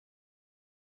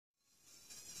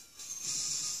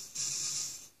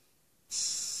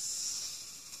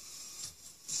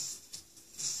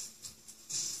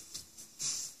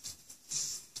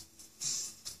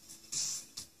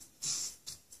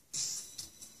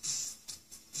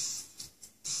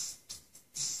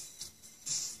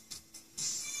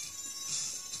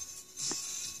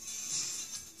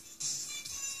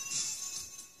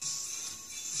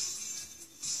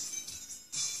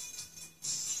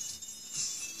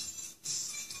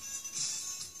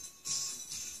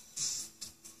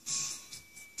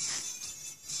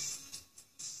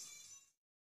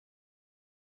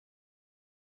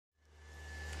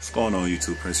Going on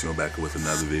YouTube? Prince Yo back with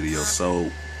another video. So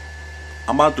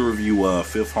I'm about to review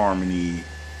Fifth Harmony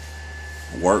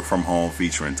Work From Home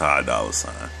featuring Ty Dolla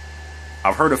 $ign.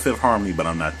 I've heard of Fifth Harmony, but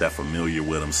I'm not that familiar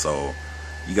with them, so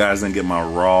you guys didn't get my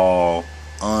raw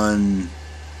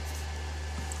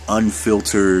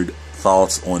unfiltered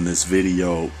thoughts on this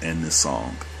video and this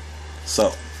song.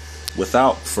 So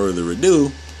without further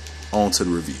ado, on to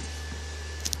the review.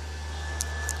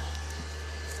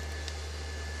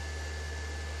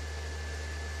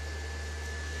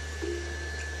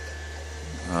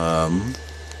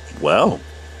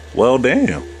 Well,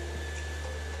 damn.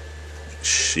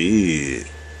 Shit.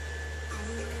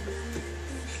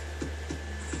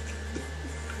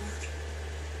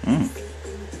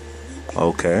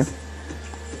 Okay.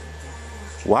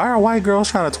 Why are white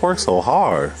girls trying to twerk so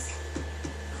hard?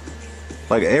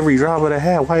 Like every drop of the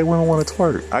hat, white women want to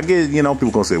twerk. I get, you know,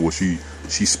 people gonna say, well,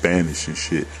 she's Spanish and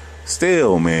shit.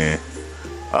 Still, man.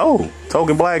 Oh,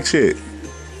 token black chick.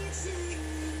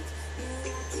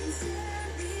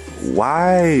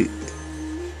 Why?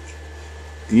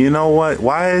 You know what?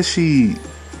 Why is she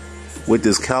with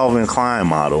this Calvin Klein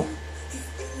model?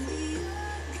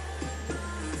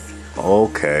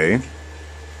 Okay.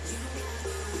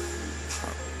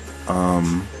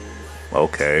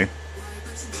 Okay.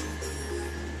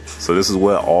 So this is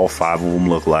what all 5 of them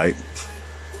look like.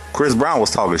 Chris Brown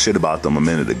was talking shit about them a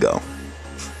minute ago.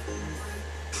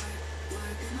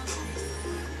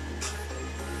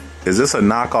 Is this a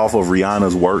knockoff of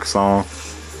Rihanna's Work song?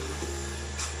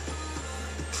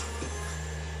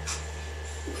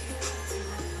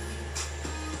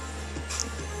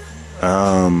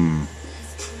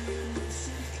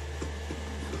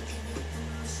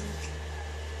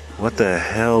 What the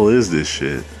hell is this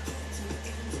shit?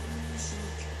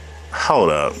 Hold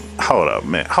up,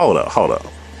 man. Hold up.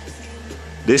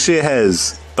 This shit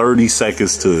has 30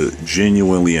 seconds to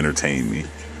genuinely entertain me.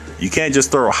 You can't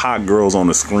just throw hot girls on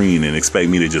the screen and expect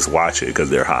me to just watch it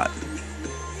because they're hot.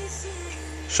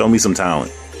 Show me some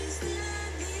talent.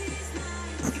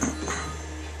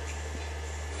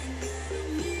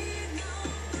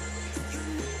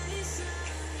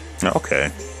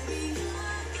 Okay.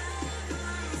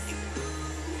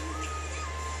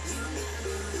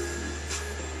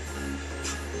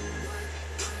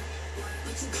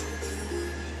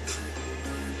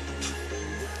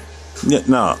 Yeah,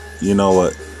 no. You know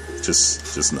what?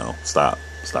 Just no. Stop.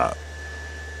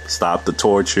 Stop the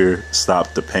torture.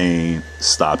 Stop the pain.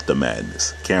 Stop the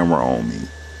madness. Camera on me.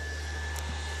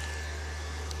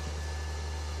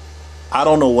 I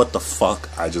don't know what the fuck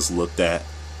I just looked at,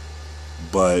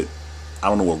 but I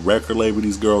don't know what record label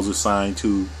these girls are signed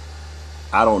to.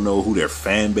 I don't know who their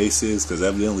fan base is, because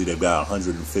evidently they've got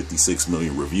 156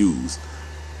 million reviews.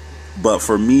 But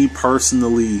for me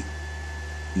personally,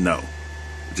 no.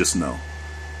 Just no.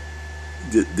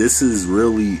 This is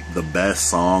really the best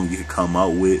song you could come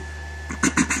up with.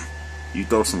 You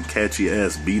throw some catchy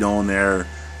ass beat on there.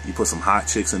 You put some hot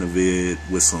chicks in the vid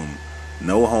with some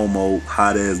no homo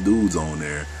hot ass dudes on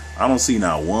there. I don't see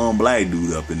not one black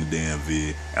dude up in the damn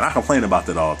vid, and I complain about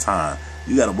that all the time.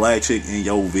 You got a black chick in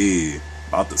your vid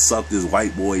about to suck this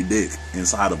white boy dick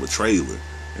inside of a trailer,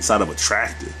 inside of a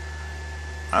tractor.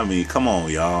 I mean, come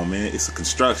on, y'all, man. It's a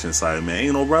construction site, man.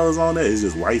 Ain't no brothers on there. It's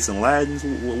just whites and Latins.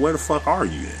 Where the fuck are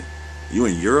you in? You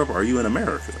in Europe or are you in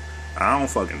America? I don't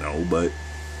fucking know, but...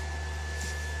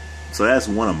 So that's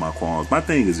one of my qualms. My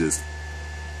thing is just...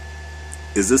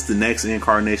 Is this the next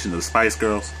incarnation of the Spice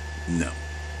Girls? No.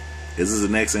 Is this the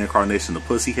next incarnation of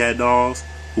Pussycat Dolls,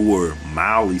 who were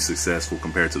mildly successful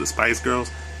compared to the Spice Girls?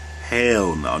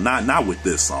 Hell no. Not with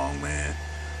this song, man.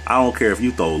 I don't care if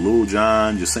you throw Lil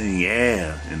Jon just saying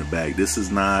yeah in the back. This is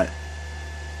not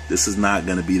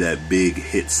gonna be that big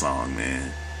hit song,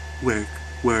 man. Work.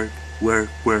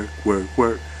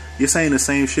 You're saying the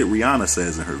same shit Rihanna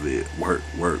says in her vid. Work.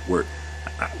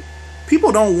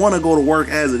 People don't want to go to work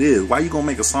as it is. Why you gonna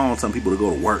make a song telling people to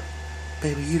go to work?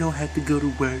 Baby, you don't have to go to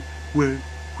work.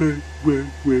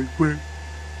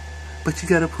 But you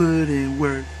gotta put in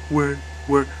work.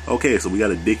 Okay, so we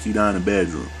gotta dick you down in the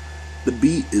bedroom. The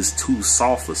beat is too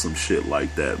soft for some shit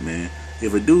like that, man.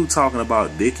 If a dude talking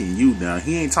about dicking you down,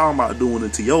 he ain't talking about doing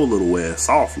it to your little ass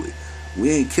softly.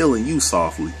 We ain't killing you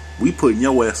softly. We putting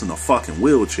your ass in a fucking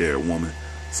wheelchair, woman.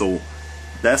 So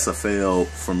that's a fail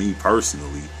for me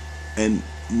personally. And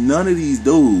none of these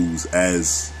dudes,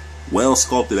 as well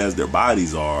sculpted as their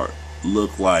bodies are,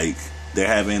 look like they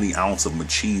have any ounce of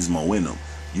machismo in them.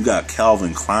 You got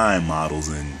Calvin Klein models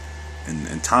and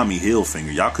Tommy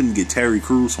Hilfiger. Y'all couldn't get Terry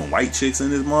Crews from white chicks in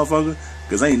this motherfucker,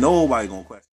 because ain't nobody gonna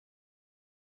question.